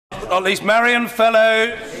not least, Marion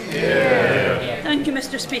Fellows. Thank you,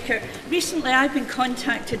 Mr. Speaker. Recently, I've been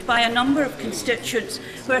contacted by a number of constituents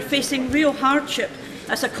who are facing real hardship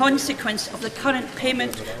as a consequence of the current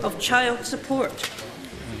payment of child support.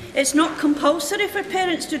 It's not compulsory for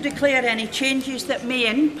parents to declare any changes that may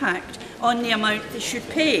impact on the amount they should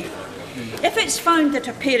pay. If it's found that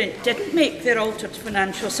a parent didn't make their altered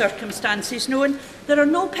financial circumstances known, there are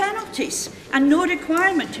no penalties and no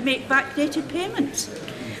requirement to make backdated payments.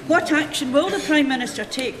 What action will the Prime Minister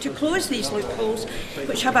take to close these loopholes,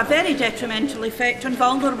 which have a very detrimental effect on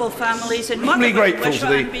vulnerable families in Motherwell and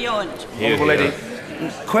Wishaw and beyond? Honourable Lady,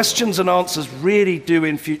 questions and answers really do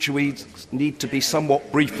in future weeks need to be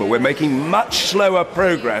somewhat briefer. We're making much slower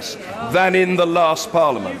progress than in the last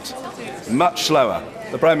Parliament. Much slower.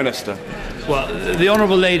 The Prime Minister. Well, the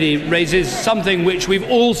Honourable Lady raises something which we've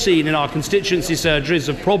all seen in our constituency surgeries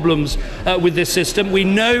of problems with this system. We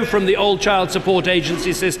know from the old child support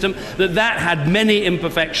agency system that that had many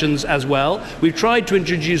imperfections as well. We've tried to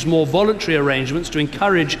introduce more voluntary arrangements to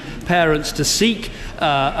encourage parents to seek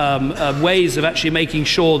ways of actually making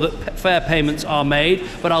sure that fair payments are made.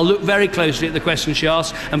 But I'll look very closely at the question she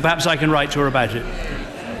asked, and perhaps I can write to her about it.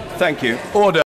 Thank you. Order.